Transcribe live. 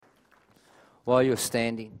While you're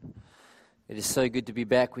standing, it is so good to be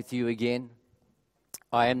back with you again.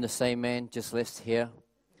 I am the same man, just left here.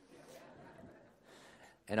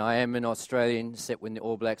 And I am an Australian, except when the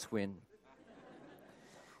All Blacks win.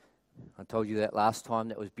 I told you that last time.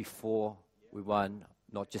 That was before we won,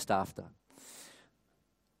 not just after.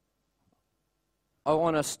 I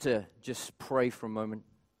want us to just pray for a moment.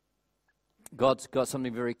 God's got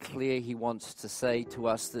something very clear He wants to say to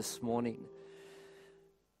us this morning.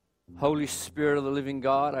 Holy Spirit of the living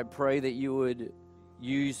God, I pray that you would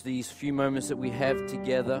use these few moments that we have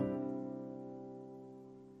together.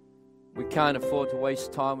 We can't afford to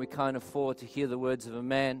waste time. We can't afford to hear the words of a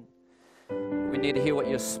man. We need to hear what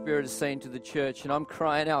your Spirit is saying to the church. And I'm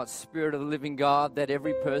crying out, Spirit of the living God, that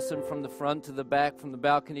every person from the front to the back, from the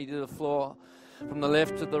balcony to the floor, from the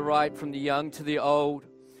left to the right, from the young to the old,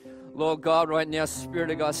 Lord God, right now,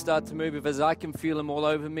 Spirit of God, start to move as I can feel Him all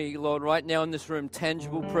over me. Lord, right now in this room,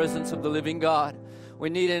 tangible presence of the living God. We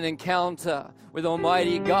need an encounter with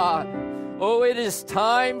Almighty God. Oh, it is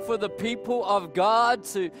time for the people of God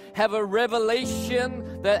to have a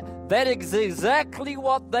revelation that is exactly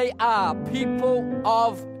what they are, people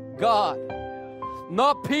of God.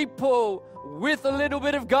 Not people with a little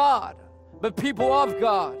bit of God, but people of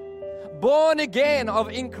God. Born again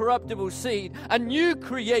of incorruptible seed, a new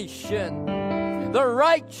creation, the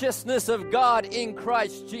righteousness of God in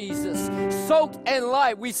Christ Jesus, salt and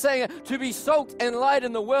light. We say to be salt and light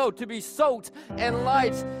in the world, to be salt and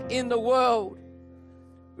light in the world.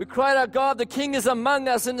 We cried out, God, the King is among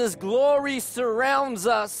us and His glory surrounds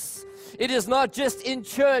us. It is not just in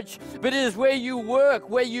church, but it is where you work,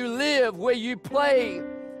 where you live, where you play.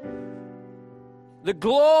 The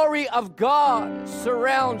glory of God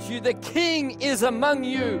surrounds you. The King is among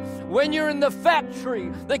you. When you're in the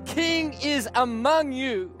factory, the King is among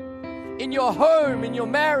you. In your home, in your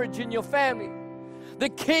marriage, in your family. The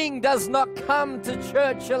King does not come to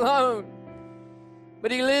church alone,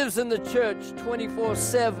 but He lives in the church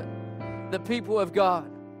 24/7, the people of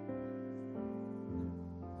God.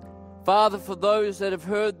 Father, for those that have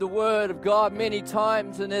heard the word of God many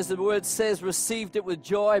times, and as the word says, received it with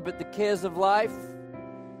joy, but the cares of life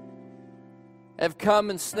have come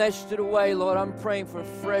and snatched it away, Lord, I'm praying for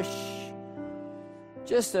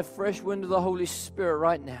just a fresh wind of the Holy Spirit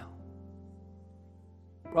right now.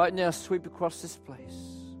 Right now, sweep across this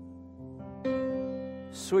place.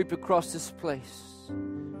 Sweep across this place.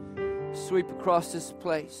 Sweep across this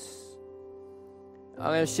place.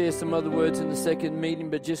 I'm going to share some other words in the second meeting,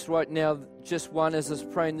 but just right now, just one as I was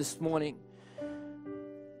praying this morning.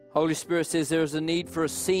 Holy Spirit says there is a need for a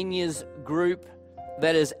seniors group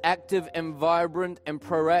that is active and vibrant and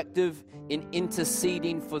proactive in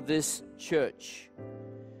interceding for this church.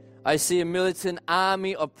 I see a militant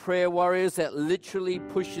army of prayer warriors that literally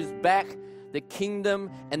pushes back the kingdom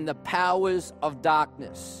and the powers of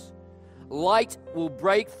darkness. Light will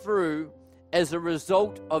break through as a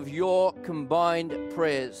result of your combined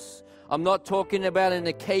prayers. I'm not talking about an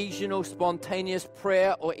occasional spontaneous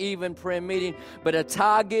prayer or even prayer meeting, but a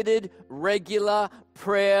targeted, regular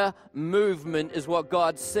prayer movement is what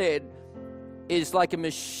God said is like a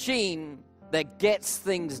machine that gets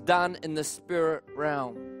things done in the spirit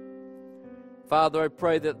realm. Father, I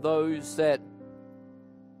pray that those that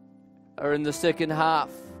are in the second half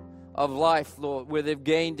of life, Lord, where they've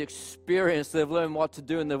gained experience, they've learned what to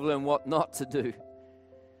do and they've learned what not to do,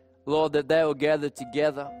 Lord, that they will gather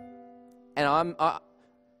together. And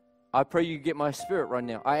I pray you get my spirit right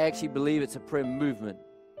now. I actually believe it's a prayer movement.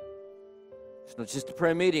 It's not just a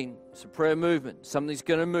prayer meeting. It's a prayer movement. Something's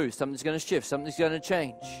going to move. Something's going to shift. Something's going to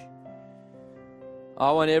change. I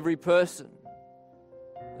want every person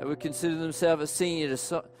that would consider themselves a senior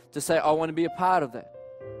to say, I want to be a part of that.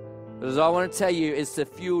 Because I want to tell you, it's the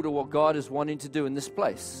fuel to what God is wanting to do in this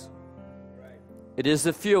place. It is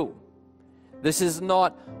the fuel. This is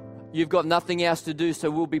not, you've got nothing else to do, so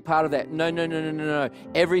we'll be part of that. No.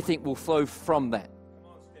 Everything will flow from that.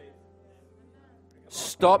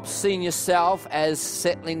 Stop seeing yourself as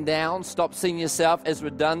settling down. Stop seeing yourself as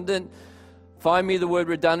redundant. Find me the word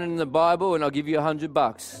redundant in the Bible and I'll give you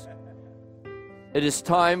 $100. It is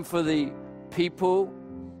time for the people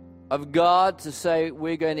of God to say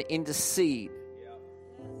we're going to intercede.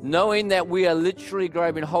 Knowing that we are literally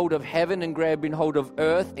grabbing hold of heaven and grabbing hold of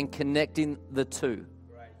earth and connecting the two.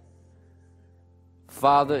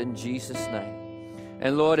 Father, in Jesus' name.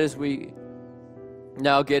 And Lord, as we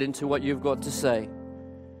now get into what you've got to say,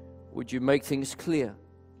 would you make things clear?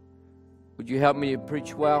 Would you help me to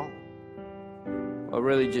preach well? Or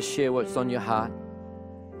really just share what's on your heart?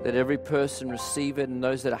 That every person receive it, and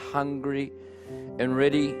those that are hungry and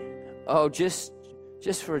ready, just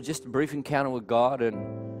for just a brief encounter with God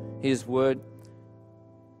and His word,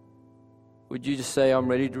 would you just say, I'm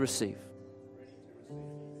ready to receive?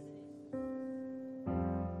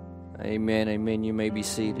 Amen, amen. You may be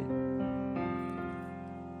seated.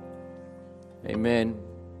 Amen.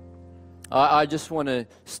 I just want to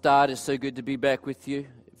start. It's so good to be back with you.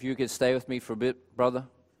 If you could stay with me for a bit, brother.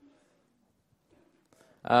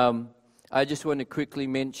 I just want to quickly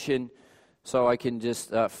mention, so I can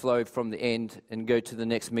just flow from the end and go to the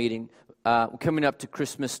next meeting. We're coming up to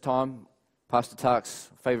Christmas time, Pastor Tark's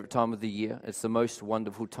favorite time of the year. It's the most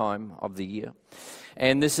wonderful time of the year.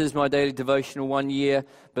 And this is my daily devotional, 1 year,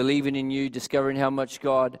 believing in you, discovering how much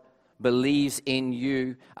God believes in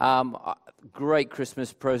you. Great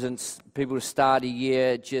Christmas presents. People to start a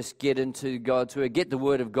year, just get into God's word, get the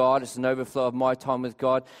word of God. It's an overflow of my time with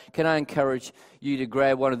God. Can I encourage you to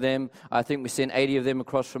grab one of them? I think we sent 80 of them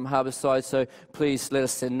across from Harbourside, so please let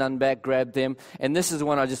us send none back. Grab them. And this is the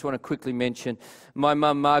one I just want to quickly mention. My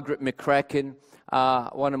mum, Margaret McCracken,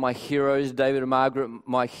 one of my heroes, David and Margaret,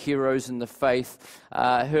 my heroes in the faith.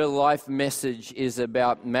 Her life message is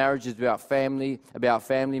about marriage, is about family,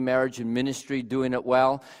 marriage, and ministry, doing it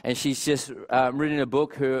well. And she's just written a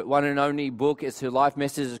book, her one and only book. It's her life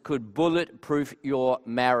message. It's called Bulletproof Your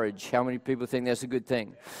Marriage. How many people think that's a good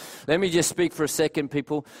thing? Let me just speak for a second,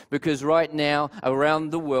 people, because right now,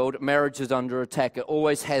 around the world, marriage is under attack. It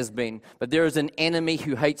always has been. But there is an enemy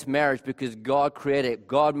who hates marriage because God created it.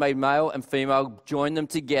 God made male and female, joined them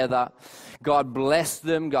together. God blessed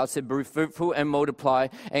them. God said, "Be fruitful and multiply."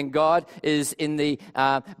 And God is in the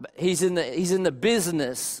He's in the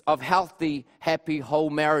business of healthy, happy, whole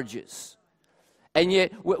marriages. And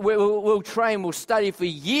yet we'll train, we'll study for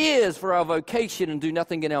years for our vocation and do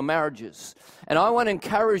nothing in our marriages. And I want to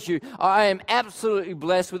encourage you, I am absolutely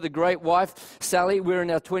blessed with a great wife, Sally. We're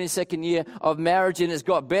in our 22nd year of marriage, and it's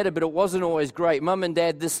got better, but it wasn't always great. Mum and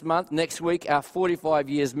Dad this month, next week, are 45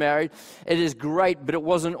 years married. It is great, but it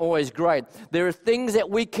wasn't always great. There are things that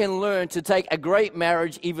we can learn to take a great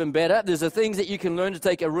marriage even better. There's the things that you can learn to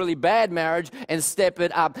take a really bad marriage and step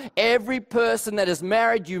it up. Every person that is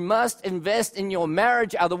married, you must invest in your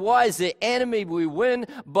marriage, otherwise the enemy will win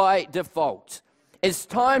by default. It's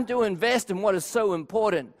time to invest in what is so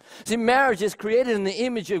important. See, marriage is created in the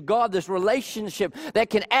image of God, this relationship that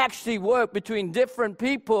can actually work between different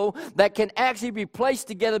people, that can actually be placed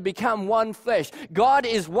together, become one flesh. God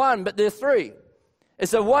is one, but they're three.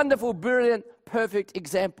 It's a wonderful, brilliant, perfect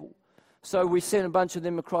example. So we sent a bunch of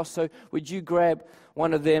them across, so would you grab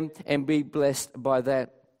one of them and be blessed by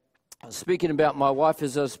that? Speaking about my wife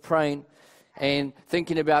as I was praying, and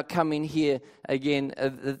thinking about coming here again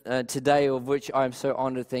today, of which I'm so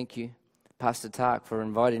honored. Thank you, Pastor Tark, for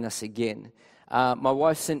inviting us again. My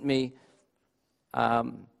wife sent me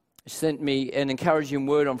an encouraging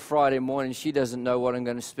word on Friday morning. She doesn't know what I'm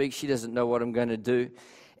going to speak. She doesn't know what I'm going to do.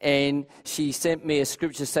 And she sent me a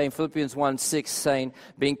scripture saying, Philippians 1:6, saying,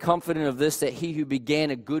 being confident of this, that he who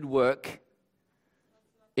began a good work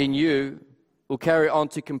in you will carry on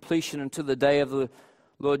to completion until the day of the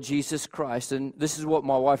Lord Jesus Christ. And this is what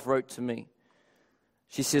my wife wrote to me.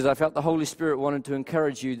 She says, I felt the Holy Spirit wanted to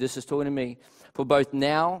encourage you, this is talking to me, for both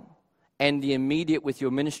now and the immediate with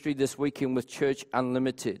your ministry this weekend with Church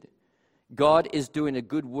Unlimited. God is doing a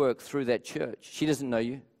good work through that church. She doesn't know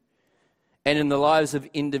you. And in the lives of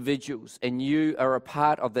individuals, and you are a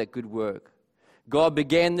part of that good work. God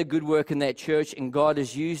began the good work in that church, and God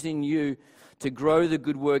is using you to grow the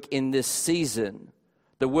good work in this season.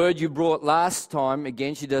 The word you brought last time,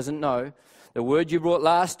 again, she doesn't know, the word you brought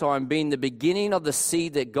last time being the beginning of the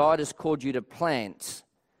seed that God has called you to plant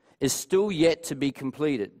is still yet to be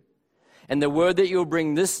completed. And the word that you'll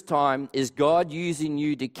bring this time is God using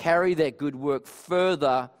you to carry that good work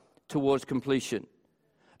further towards completion.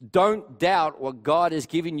 Don't doubt what God has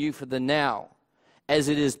given you for the now, as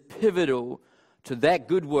it is pivotal to that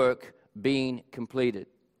good work being completed.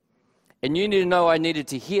 And you need to know I needed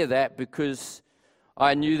to hear that, because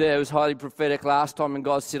I knew that it was highly prophetic last time, and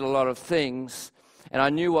God said a lot of things, and I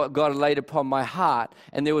knew what God had laid upon my heart,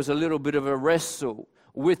 and there was a little bit of a wrestle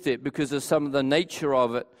with it because of some of the nature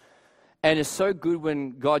of it. And it's so good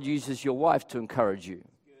when God uses your wife to encourage you.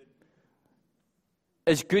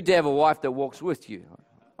 It's good to have a wife that walks with you.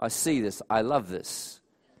 I see this. I love this.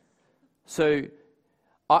 So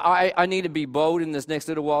I need to be bold in this next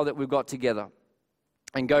little while that we've got together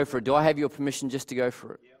and go for it. Do I have your permission just to go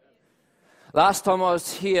for it? Last time I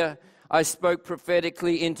was here, I spoke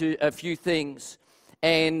prophetically into a few things.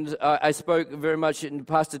 And I spoke very much in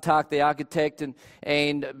Pastor Tark, the architect,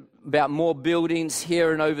 and about more buildings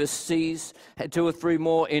here and overseas. Had 2 or 3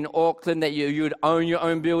 more in Auckland that you would own your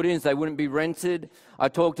own buildings. They wouldn't be rented. I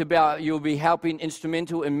talked about you'll be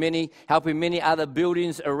instrumental in helping many other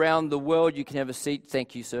buildings around the world. You can have a seat.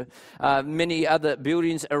 Thank you, sir. Many other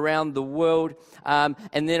buildings around the world.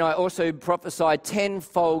 And then I also prophesied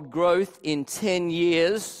 10-fold growth in 10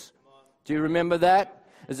 years. Do you remember that?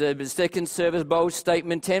 As a second service, bold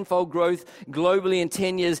statement, 10-fold growth globally in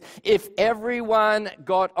 10 years. If everyone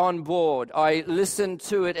got on board, I listened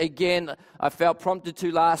to it again. I felt prompted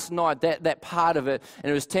to last night, that part of it. And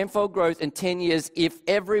it was 10-fold growth in 10 years if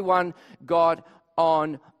everyone got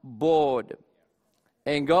on board.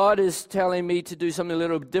 And God is telling me to do something a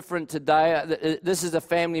little different today. This is a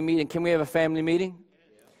family meeting. Can we have a family meeting?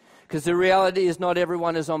 Because the reality is not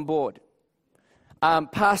everyone is on board.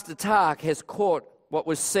 Pastor Tark has caught what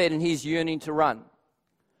was said, and he's yearning to run.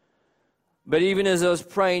 But even as I was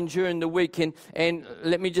praying during the week, and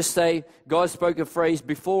let me just say, God spoke a phrase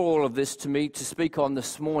before all of this to me to speak on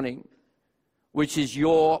this morning, which is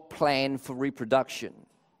your plan for reproduction.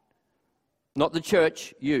 Not the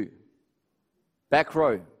church, you. Back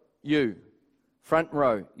row, you. Front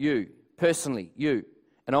row, you. Personally, you.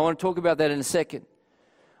 And I want to talk about that in a second.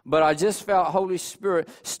 But I just felt Holy Spirit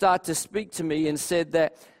start to speak to me and said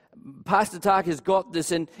that Pastor Tark has got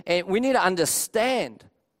this, and we need to understand.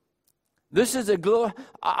 This is a glory.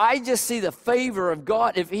 I just see the favor of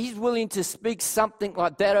God. If He's willing to speak something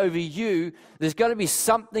like that over you, there's got to be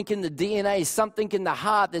something in the DNA, something in the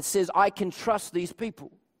heart that says, I can trust these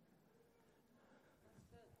people.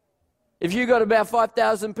 If you got about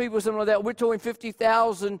 5,000 people, something like that, we're talking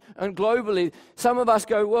 50,000 and globally. Some of us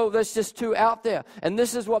go, well, that's just too out there. And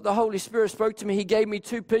this is what the Holy Spirit spoke to me. He gave me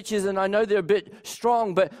 2 pictures, and I know they're a bit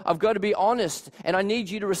strong, but I've got to be honest, and I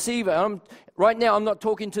need you to receive it. Right now, I'm not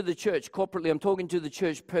talking to the church corporately. I'm talking to the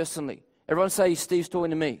church personally. Everyone say, Steve's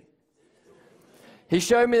talking to me. He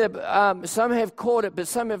showed me that some have caught it, but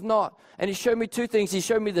some have not. And he showed me 2 things. He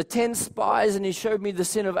showed me the 10 spies, and he showed me the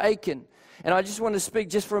sin of Achan. And I just want to speak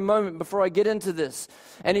just for a moment before I get into this.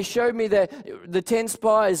 And he showed me that the 10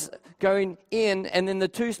 spies going in, and then the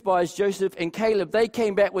 2 spies, Joseph and Caleb, they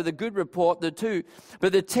came back with a good report, the 2.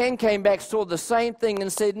 But the 10 came back, saw the same thing,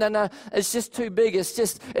 and said, no, it's just too big.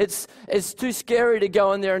 It's too scary to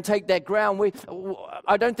go in there and take that ground.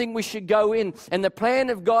 I don't think we should go in. And the plan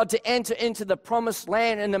of God to enter into the promised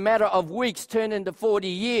land in a matter of weeks turned into 40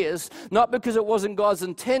 years, not because it wasn't God's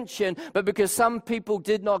intention, but because some people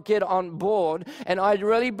did not get on board. And I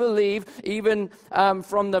really believe, even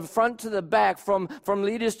from the front to the back, from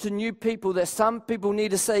leaders to new people, that some people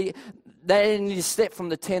need to say they need to step from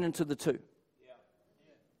the 10 into the 2.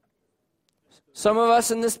 Some of us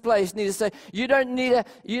in this place need to say, you don't need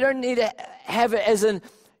to have it as in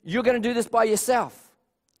you're going to do this by yourself.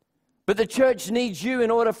 But the church needs you in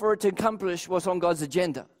order for it to accomplish what's on God's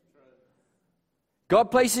agenda. God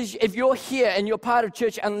places, if you're here and you're part of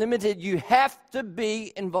Church Unlimited, you have to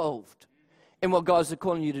be involved in what God's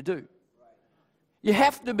calling you to do. You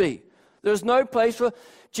have to be. There's no place for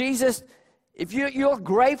Jesus. If you're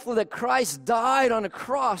grateful that Christ died on a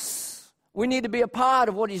cross, we need to be a part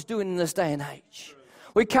of what He's doing in this day and age.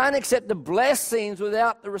 We can't accept the blessings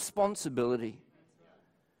without the responsibility.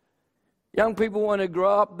 Young people want to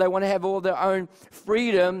grow up, they want to have all their own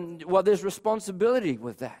freedom. Well, there's responsibility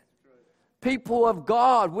with that. People of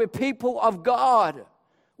God, we're people of God.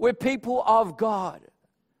 We're people of God.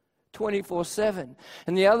 24/7.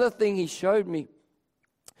 And the other thing he showed me,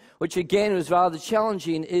 which again was rather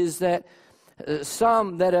challenging, is that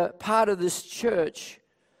some that are part of this church,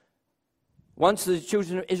 once the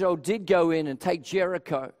children of Israel did go in and take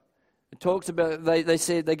Jericho, it talks about, they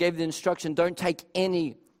said, they gave the instruction, don't take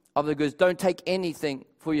any of the goods, don't take anything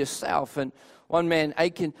for yourself. And one man,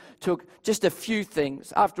 Achan, took just a few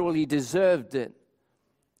things. After all, he deserved it.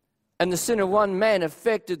 And the sin of one man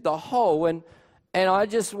affected the whole. And I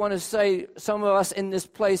just want to say, some of us in this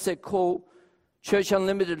place that call Church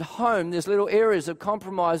Unlimited home, there's little areas of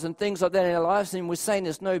compromise and things like that in our lives, and we're saying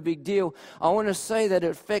it's no big deal. I want to say that it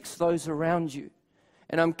affects those around you.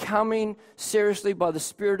 And I'm coming seriously by the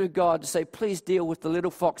Spirit of God to say, please deal with the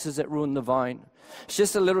little foxes that ruin the vine. It's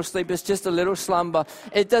just a little sleep. It's just a little slumber.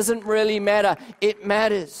 It doesn't really matter. It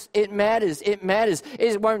matters. It matters. It matters.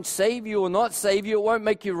 It won't save you or not save you. It won't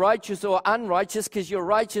make you righteous or unrighteous, because you're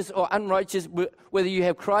righteous or unrighteous whether you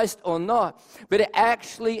have Christ or not. But it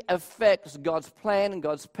actually affects God's plan and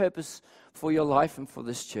God's purpose for your life and for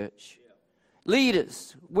this church.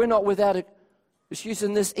 Leaders, we're not without an excuse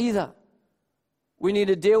in this either. We need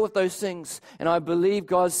to deal with those things. And I believe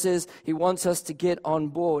God says He wants us to get on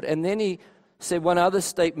board. And then He said one other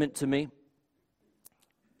statement to me,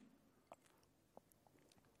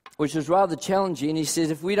 which was rather challenging. He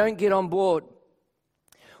says, if we don't get on board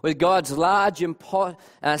with God's large,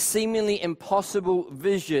 seemingly impossible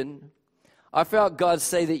vision, I felt God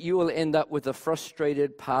say that you will end up with a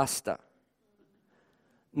frustrated pastor.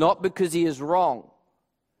 Not because he is wrong,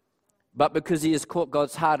 but because he has caught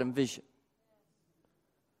God's heart and vision.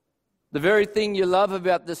 The very thing you love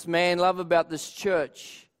about this man, love about this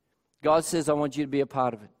church, God says, I want you to be a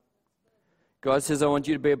part of it. God says, I want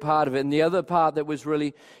you to be a part of it. And the other part that was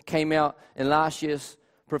really came out in last year's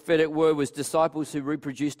prophetic word was disciples who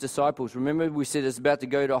reproduce disciples. Remember, we said it's about to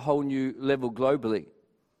go to a whole new level globally.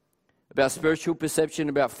 About spiritual perception,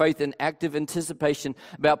 about faith and active anticipation,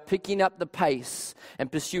 about picking up the pace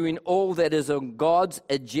and pursuing all that is on God's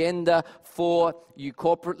agenda for you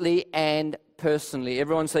corporately and personally.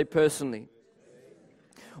 Everyone say personally.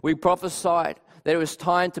 We prophesied that it was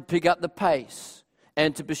time to pick up the pace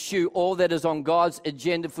and to pursue all that is on God's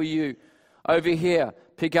agenda for you. Over here,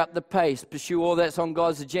 pick up the pace, pursue all that's on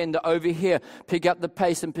God's agenda. Over here, pick up the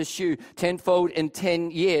pace and pursue tenfold in 10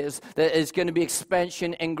 years. There is going to be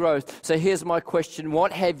expansion and growth. So here's my question.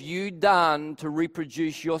 What have you done to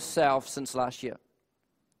reproduce yourself since last year?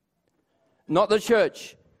 Not the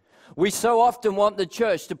church. We so often want the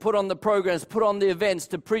church to put on the programs, put on the events,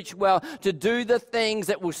 to preach well, to do the things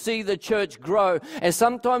that will see the church grow. And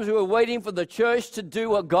sometimes we're waiting for the church to do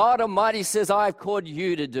what God Almighty says, I've called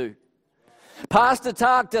you to do. Pastor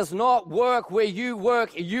Tak does not work where you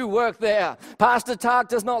work there. Pastor Tak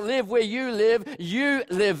does not live where you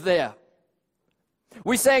live there.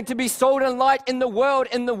 We're saying to be salt and light in the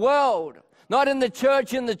world. Not in the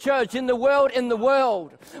church, in the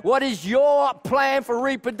world. What is your plan for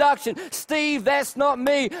reproduction? Steve, that's not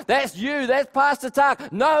me. That's you. That's Pastor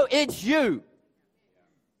Tak. No, it's you.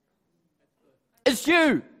 It's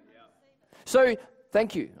you. So,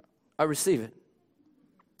 thank you. I receive it.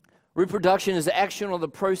 Reproduction is the action or the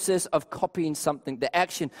process of copying something. The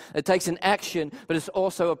action, it takes an action, but it's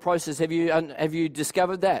also a process. Have you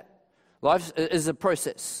discovered that? Life is a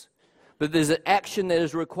process, but there's an action that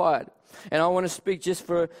is required. And I want to speak just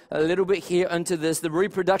for a little bit here into this. The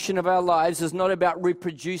reproduction of our lives is not about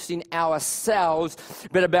reproducing ourselves,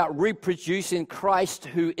 but about reproducing Christ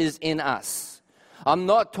who is in us. I'm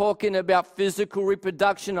not talking about physical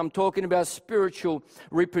reproduction. I'm talking about spiritual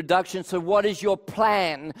reproduction. So what is your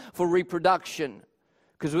plan for reproduction?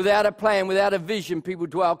 Because without a plan, without a vision, people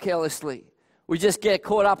dwell carelessly. We just get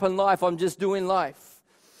caught up in life. I'm just doing life.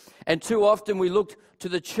 And too often we look to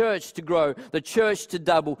the church to grow, the church to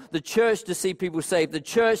double, the church to see people saved, the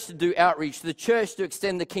church to do outreach, the church to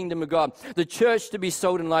extend the kingdom of God, the church to be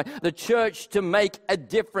salt and light, the church to make a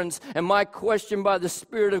difference. And my question by the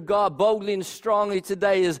Spirit of God boldly and strongly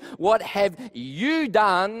today is, what have you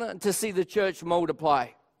done to see the church multiply?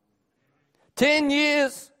 10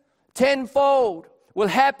 years, tenfold will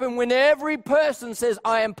happen when every person says,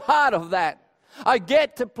 I am part of that. I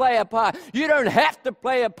get to play a part. You don't have to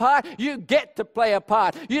play a part. You get to play a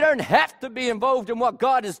part. You don't have to be involved in what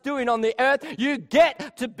God is doing on the earth. You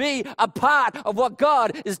get to be a part of what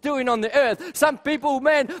God is doing on the earth. Some people,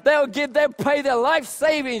 man, they'll pay their life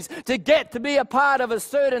savings to get to be a part of a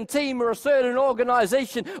certain team or a certain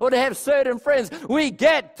organization or to have certain friends. We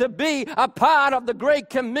get to be a part of the Great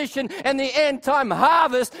Commission and the end time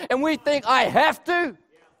harvest, and we think, I have to.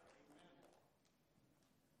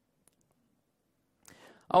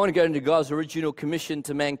 I want to go into God's original commission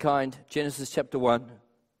to mankind, Genesis chapter 1,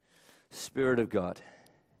 Spirit of God.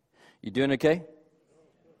 You doing okay?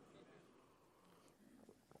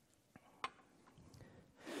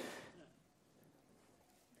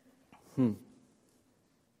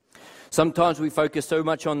 Sometimes we focus so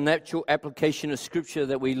much on natural application of Scripture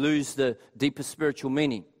that we lose the deeper spiritual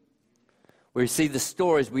meaning. We see the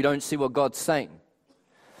stories, we don't see what God's saying.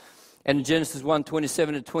 And in Genesis 1,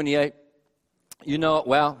 27 and 28, you know it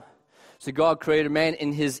well. So God created man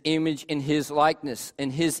in His image, in His likeness, in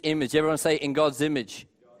His image. Everyone say in God's image.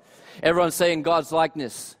 Everyone say in God's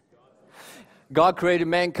likeness. God created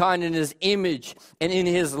mankind in His image and in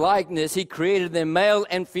His likeness. He created them male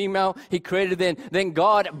and female. He created them. Then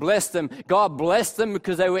God blessed them. God blessed them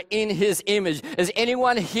because they were in His image. Has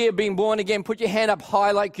anyone here been born again? Put your hand up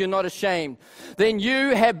high like you're not ashamed. Then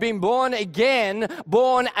you have been born again,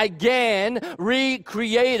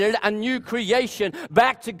 recreated, a new creation,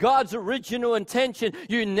 back to God's original intention.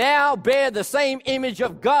 You now bear the same image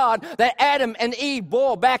of God that Adam and Eve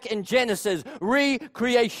bore back in Genesis.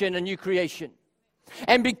 Recreation, a new creation.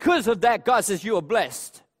 And because of that, God says you are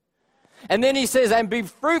blessed. And then He says, and be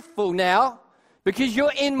fruitful now, because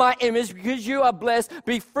you're in my image, because you are blessed,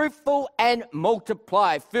 be fruitful and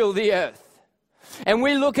multiply, fill the earth. And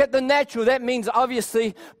we look at the natural. That means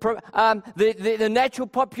obviously the natural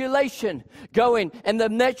population going and the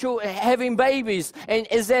natural having babies. And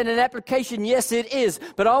is that an application? Yes, it is.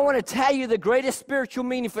 But I want to tell you the greatest spiritual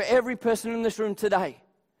meaning for every person in this room today.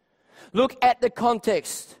 Look at the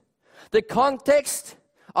context. The context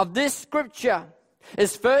of this scripture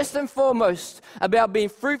is first and foremost about being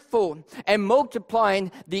fruitful and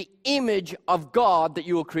multiplying the image of God that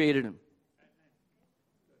you were created in.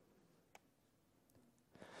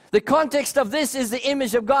 The context of this is the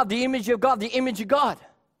image of God, the image of God, the image of God.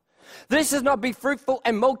 This is not be fruitful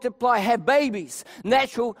and multiply, have babies,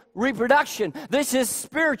 natural reproduction. This is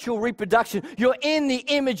spiritual reproduction. You're in the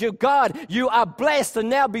image of God. You are blessed, and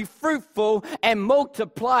now be fruitful and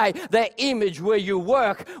multiply that image where you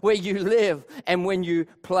work, where you live, and when you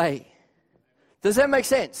play. Does that make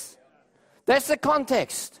sense? That's the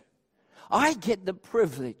context. I get the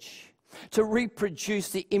privilege to reproduce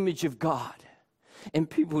the image of God in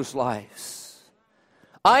people's lives.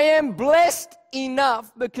 I am blessed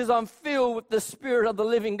enough because I'm filled with the Spirit of the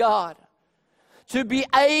living God to be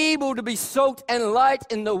able to be salt and light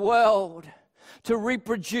in the world, to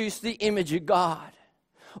reproduce the image of God.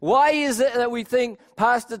 Why is it that we think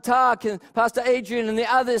Pastor Tak and Pastor Adrian and the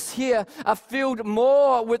others here are filled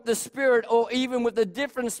more with the Spirit, or even with a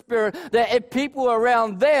different spirit, that if people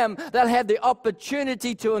around them that have the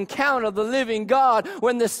opportunity to encounter the living God,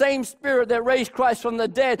 when the same Spirit that raised Christ from the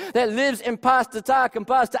dead that lives in Pastor Tak and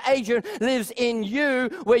Pastor Adrian lives in you,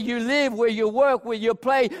 where you live, where you work, where you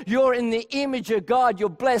play, you're in the image of God. You're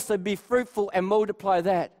blessed to be fruitful and multiply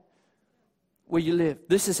that where you live.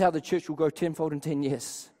 This is how the church will grow tenfold in 10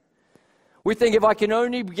 years. We think if I can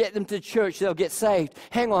only get them to church, they'll get saved.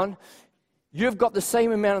 Hang on. You've got the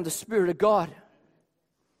same amount of the Spirit of God.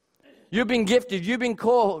 You've been gifted. You've been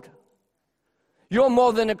called. You're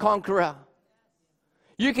more than a conqueror.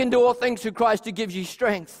 You can do all things through Christ who gives you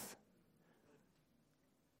strength.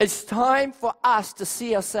 It's time for us to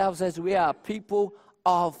see ourselves as we are, people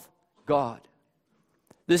of God.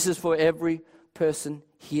 This is for every person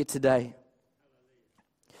here today.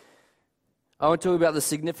 I want to talk about the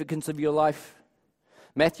significance of your life.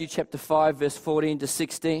 Matthew chapter 5, verse 14 to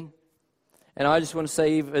 16. And I just want to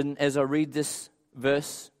say, even as I read this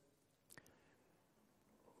verse,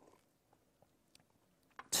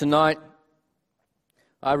 tonight,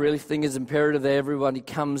 I really think it's imperative that everybody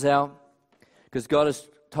comes out, because God has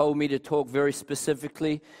told me to talk very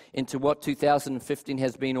specifically into what 2015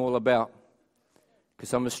 has been all about,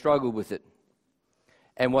 because I'm a struggle with it,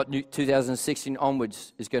 and what 2016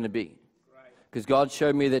 onwards is going to be. Because God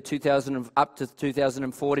showed me that up to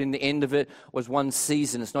 2014, the end of it was one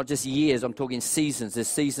season. It's not just years, I'm talking seasons. There's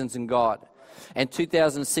seasons in God. And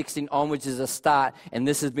 2016 onwards is a start, and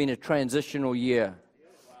this has been a transitional year.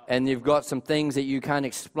 And you've got some things that you can't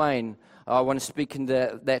explain. I want to speak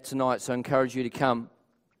into that tonight, so I encourage you to come.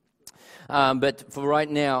 But for right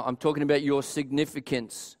now, I'm talking about your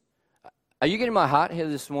significance. Are you getting my heart here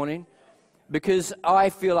this morning? Because I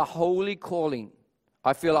feel a holy calling.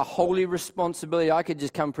 I feel a holy responsibility. I could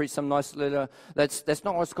just come preach some nice little. That's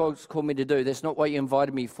not what God's called me to do. That's not what you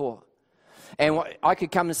invited me for. And I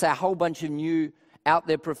could come and say a whole bunch of new, out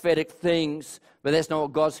there prophetic things, but that's not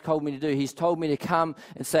what God's called me to do. He's told me to come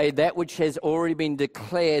and say that which has already been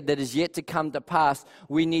declared, that is yet to come to pass,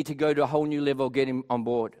 we need to go to a whole new level, get him on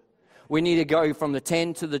board. We need to go from the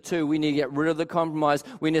 10 to the 2. We need to get rid of the compromise.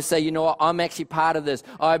 We need to say, you know what, I'm actually part of this.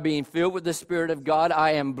 I've been filled with the Spirit of God.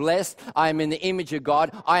 I am blessed. I am in the image of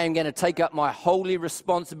God. I am going to take up my holy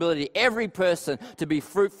responsibility, every person, to be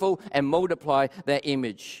fruitful and multiply that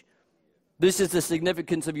image. This is the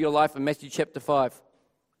significance of your life in Matthew chapter 5.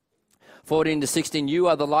 14 to 16, you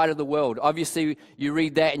are the light of the world. Obviously, you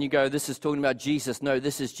read that and you go, this is talking about Jesus. No,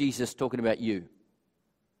 this is Jesus talking about you.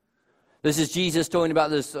 This is Jesus talking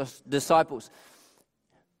about the disciples.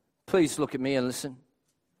 Please look at me and listen.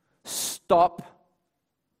 Stop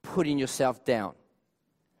putting yourself down.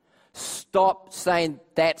 Stop saying,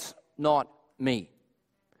 that's not me.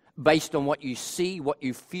 Based on what you see, what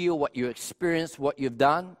you feel, what you experience, what you've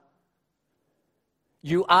done.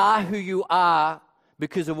 You are who you are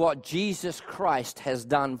because of what Jesus Christ has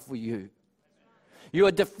done for you. You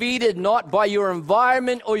are defeated not by your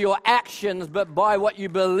environment or your actions, but by what you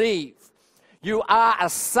believe. You are a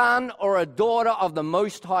son or a daughter of the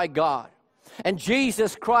Most High God. And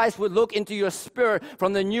Jesus Christ would look into your spirit,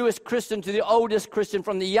 from the newest Christian to the oldest Christian,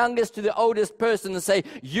 from the youngest to the oldest person, and say,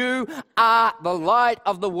 you are the light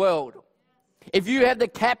of the world. If you have the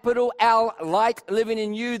capital L, light, living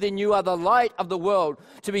in you, then you are the light of the world,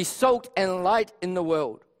 to be salt and light in the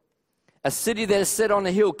world. A city that is set on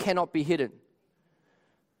a hill cannot be hidden.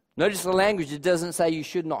 Notice the language. It doesn't say you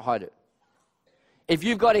should not hide it. If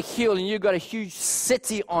you've got a hill and you've got a huge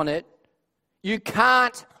city on it, you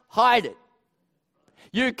can't hide it.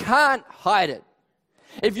 You can't hide it.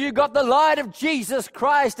 If you've got the light of Jesus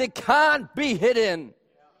Christ, it can't be hidden.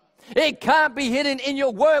 It can't be hidden in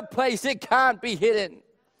your workplace. It can't be hidden.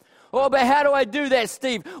 Oh, but how do I do that,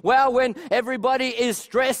 Steve? Well, when everybody is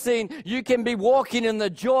stressing, you can be walking in the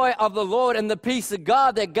joy of the Lord and the peace of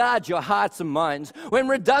God that guards your hearts and minds. When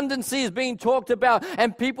redundancy is being talked about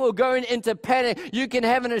and people are going into panic, you can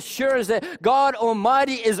have an assurance that God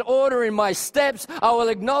Almighty is ordering my steps. I will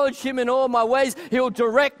acknowledge Him in all my ways. He'll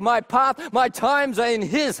direct my path. My times are in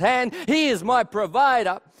His hand. He is my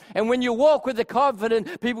provider. And when you walk with the confidence,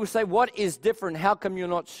 people say, what is different? How come you're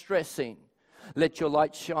not stressing? Let your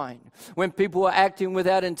light shine. When people are acting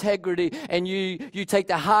without integrity and you take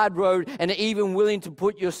the hard road and are even willing to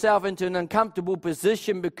put yourself into an uncomfortable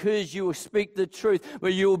position because you will speak the truth, where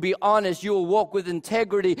you will be honest, you will walk with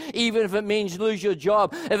integrity, even if it means lose your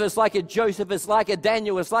job. If it's like a Joseph, it's like a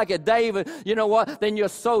Daniel, it's like a David, you know what? Then you're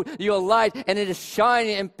so, your light and it is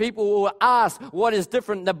shining and people will ask what is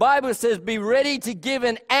different. The Bible says, be ready to give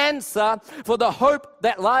an answer for the hope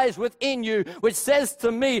that lies within you, which says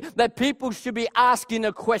to me that people should be asking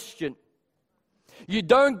a question. You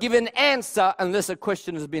don't give an answer unless a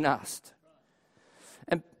question has been asked.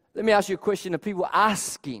 And let me ask you a question. Are people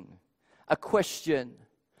asking a question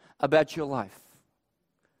about your life?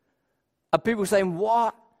 Are people saying,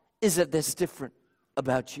 what is it that's different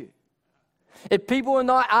about you? If people are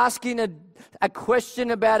not asking a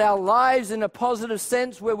question about our lives in a positive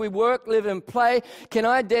sense, where we work, live, and play, can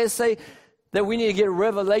I dare say that we need to get a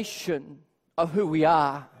revelation of who we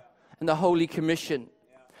are and the Holy Commission?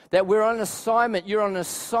 That we're on assignment. You're on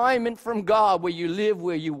assignment from God, where you live,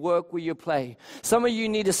 where you work, where you play. Some of you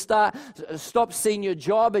need to stop seeing your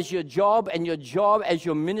job as your job and your job as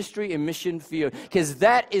your ministry and mission field, because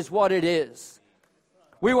that is what it is.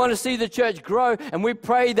 We want to see the church grow, and we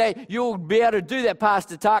pray that you'll be able to do that,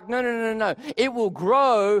 Pastor Tuck. No. It will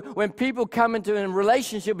grow when people come into a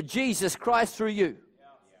relationship with Jesus Christ through you.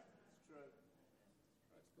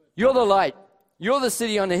 You're the light. You're the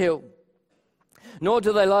city on the hill. Nor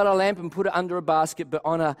do they light a lamp and put it under a basket, but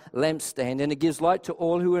on a lampstand, and it gives light to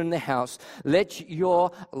all who are in the house. Let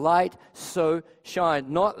your light so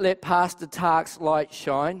shine. Not let Pastor Tark's light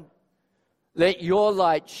shine. Let your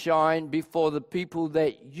light shine before the people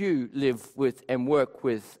that you live with and work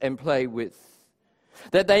with and play with.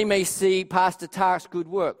 That they may see Pastor Tark's good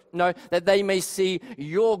work. No, that they may see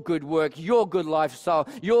your good work, your good lifestyle,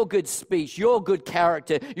 your good speech, your good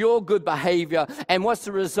character, your good behavior. And what's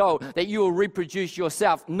the result? That you will reproduce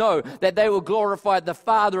yourself. No, that they will glorify the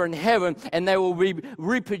Father in heaven and they will be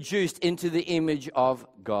reproduced into the image of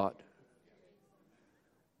God.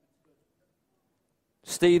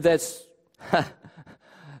 Steve, that's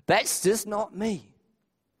just not me.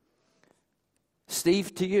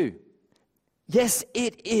 Steve, to you. Yes,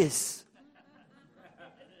 it is.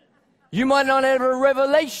 You might not have a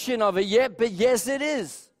revelation of it yet, but yes, it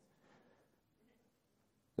is.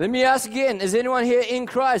 Let me ask again, is anyone here in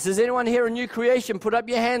Christ? Is anyone here a new creation? Put up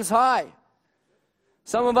your hands high.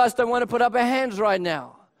 Some of us don't want to put up our hands right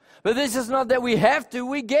now. But this is not that we have to.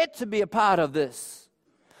 We get to be a part of this.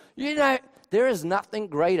 You know, there is nothing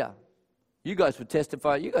greater. You guys would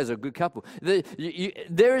testify. You guys are a good couple.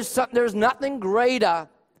 There is nothing greater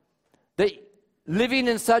that living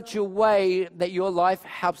in such a way that your life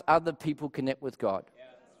helps other people connect with God. Yeah,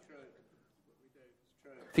 that's true. It's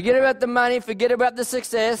true. Forget about the money. Forget about the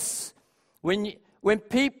success. When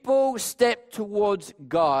people step towards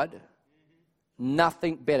God,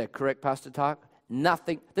 nothing better. Correct, Pastor Tark?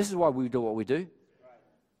 Nothing. This is why we do what we do.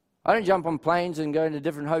 I don't jump on planes and go into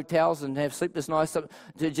different hotels and have sleepless nights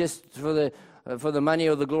just for the money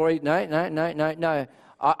or the glory. No.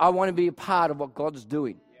 I want to be a part of what God's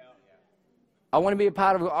doing. I want to be a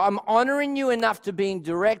part of it. I'm honoring you enough to being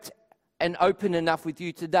direct and open enough with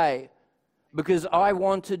you today because I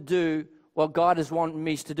want to do what God has wanted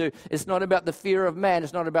me to do. It's not about the fear of man.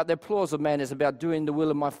 It's not about the applause of man. It's about doing the will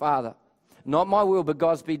of my Father. Not my will, but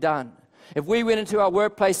God's be done. If we went into our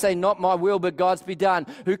workplace saying, not my will, but God's be done,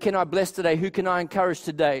 who can I bless today? Who can I encourage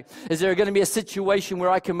today? Is there going to be a situation where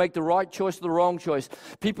I can make the right choice or the wrong choice?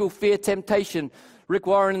 People fear temptation. Rick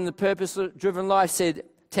Warren in The Purpose-Driven Life said,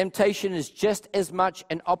 temptation is just as much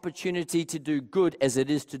an opportunity to do good as it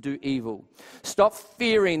is to do evil. Stop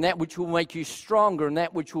fearing that which will make you stronger and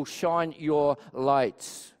that which will shine your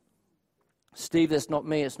lights. Steve, that's not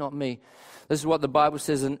me. It's not me. This is what the Bible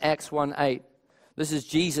says in Acts 1:8. This is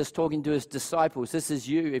Jesus talking to his disciples. This is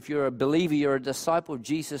you. If you're a believer, you're a disciple of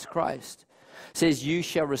Jesus Christ. It says, you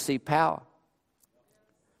shall receive power.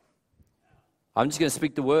 I'm just going to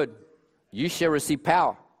speak the word. You shall receive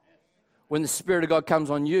power when the Spirit of God comes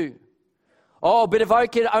on you. Oh, but if I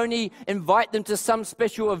could only invite them to some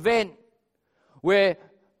special event where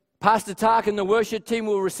Pastor Tark and the worship team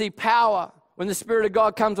will receive power when the Spirit of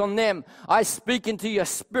God comes on them. I speak into your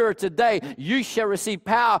spirit today. You shall receive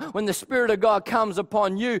power when the Spirit of God comes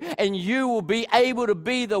upon you, and you will be able to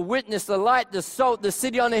be the witness, the light, the salt, the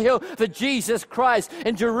city on the hill for Jesus Christ.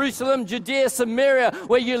 In Jerusalem, Judea, Samaria,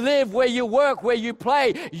 where you live, where you work, where you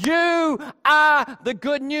play, you are the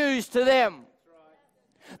good news to them.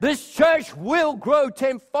 This church will grow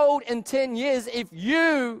tenfold in 10 years if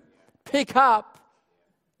you pick up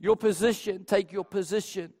your position, take your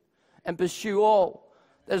position, and pursue all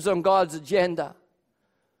that is on God's agenda.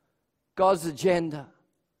 God's agenda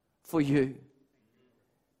for you.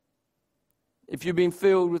 If you've been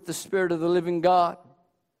filled with the Spirit of the living God,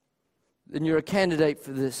 then you're a candidate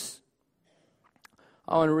for this.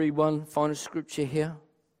 I want to read one final scripture here.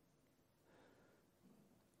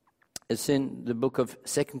 It's in the book of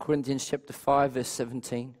 2 Corinthians chapter 5, verse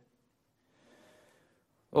 17.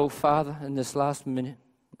 Oh, Father, in this last minute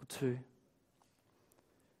or two,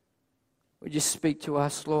 would you speak to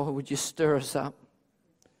us, Lord? Would you stir us up?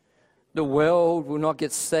 The world will not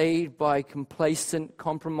get saved by complacent,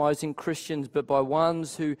 compromising Christians, but by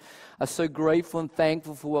ones who are so grateful and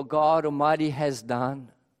thankful for what God Almighty has done.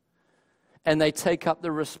 And they take up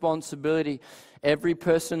the responsibility. Every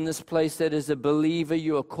person in this place that is a believer,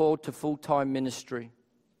 you are called to full-time ministry.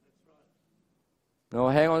 No,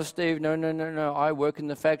 hang on, Steve. No. I work in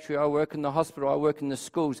the factory. I work in the hospital. I work in the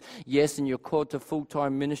schools. Yes, and you're called to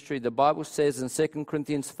full-time ministry. The Bible says in 2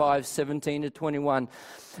 Corinthians 5, 17 to 21,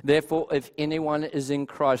 therefore, if anyone is in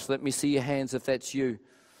Christ, let me see your hands if that's you.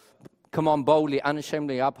 Come on, boldly,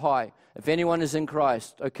 unashamedly, up high. If anyone is in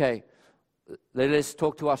Christ, okay, let's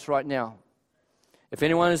talk to us right now. If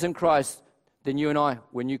anyone is in Christ, then you and I,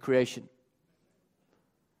 we're new creation.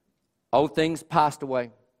 Old things passed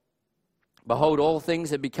away. Behold, all things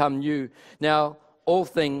have become new. Now, all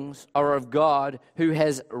things are of God, who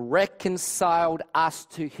has reconciled us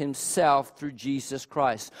to himself through Jesus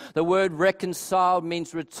Christ. The word reconciled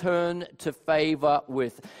means return to favor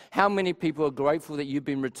with. How many people are grateful that you've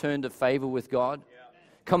been returned to favor with God?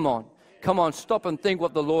 Come on, stop and think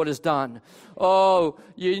what the Lord has done. Oh,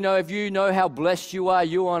 if you know how blessed you are,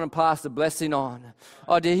 you want to pass the blessing on.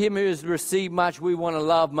 Oh, to him who has received much, we want to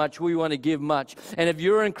love much, we want to give much. And if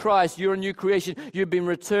you're in Christ, you're a new creation. You've been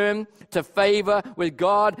returned to favor with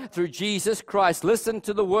God through Jesus Christ. Listen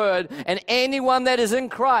to the word. And anyone that is in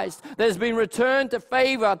Christ, that has been returned to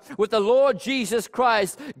favor with the Lord Jesus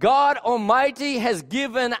Christ, God Almighty has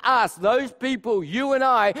given us, those people, you and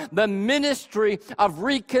I, the ministry of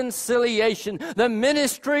reconciliation, the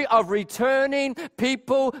ministry of returning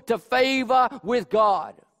people to favor with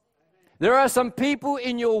God. There are some people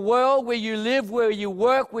in your world where you live, where you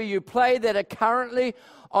work, where you play that are currently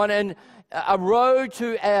on a road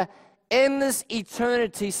to an endless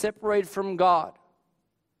eternity separated from God.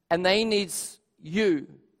 And they need you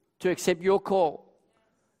to accept your call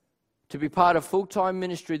to be part of full-time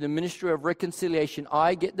ministry, the ministry of reconciliation.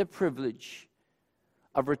 I get the privilege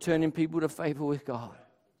of returning people to favor with God.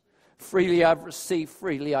 Freely I've received,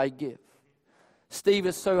 freely I give. Steve,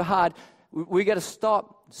 it's so hard. We got to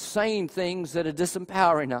stop saying things that are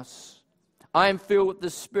disempowering us. I am filled with the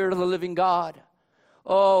Spirit of the living God.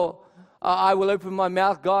 Oh, I will open my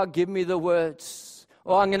mouth. God, give me the words.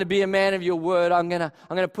 Oh, I'm going to be a man of your word. I'm going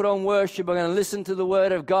to put on worship. I'm going to listen to the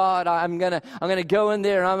word of God. I'm going to go in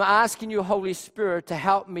there, and I'm asking you, Holy Spirit, to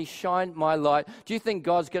help me shine my light. Do you think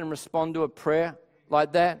God's going to respond to a prayer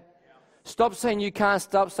like that? Stop saying you can't.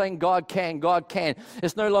 Stop saying God can. God can.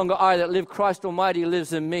 It's no longer I that live. Christ Almighty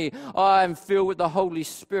lives in me. I am filled with the Holy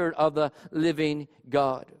Spirit of the living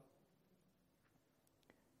God.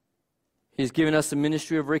 He's given us the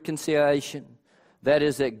ministry of reconciliation. That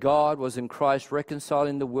is, that God was in Christ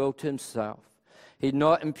reconciling the world to himself. He's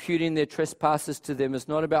not imputing their trespasses to them. It's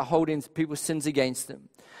not about holding people's sins against them.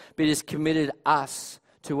 But he's committed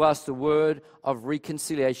to us the word of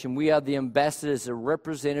reconciliation. We are the ambassadors, the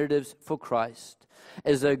representatives for Christ.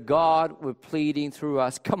 As though God were pleading through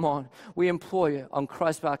us. Come on, we implore you on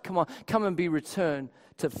Christ's behalf. Come on, come and be returned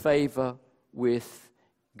to favor with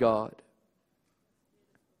God.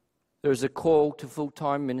 There is a call to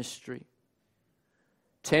full-time ministry.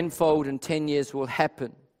 Tenfold in 10 years will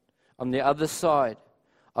happen on the other side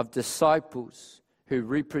of disciples who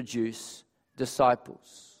reproduce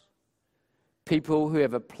disciples. People who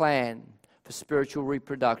have a plan for spiritual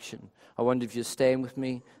reproduction. I wonder if you stand with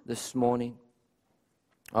me this morning.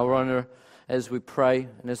 I wonder as we pray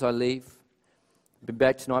and as I leave, be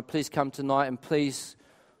back tonight. Please come tonight, and please,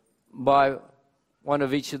 by one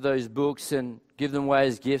of each of those books and give them away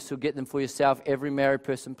as gifts, or get them for yourself. Every married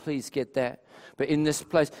person, please get that. But in this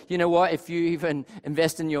place, you know what? If you even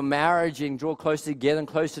invest in your marriage and draw closer together and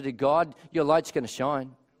closer to God, your light's going to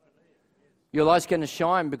shine. Your light's going to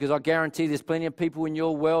shine, because I guarantee there's plenty of people in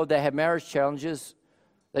your world that have marriage challenges.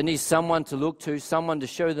 They need someone to look to, someone to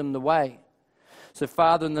show them the way. So,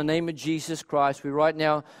 Father, in the name of Jesus Christ, we right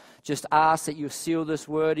now just ask that you seal this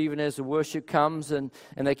word even as the worship comes and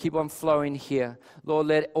they keep on flowing here. Lord,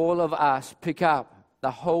 let all of us pick up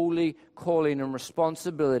the holy calling and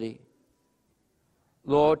responsibility,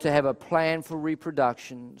 Lord, to have a plan for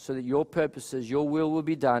reproduction so that your purposes, your will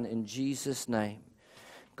be done in Jesus' name.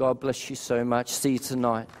 God bless you so much. See you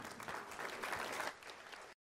tonight.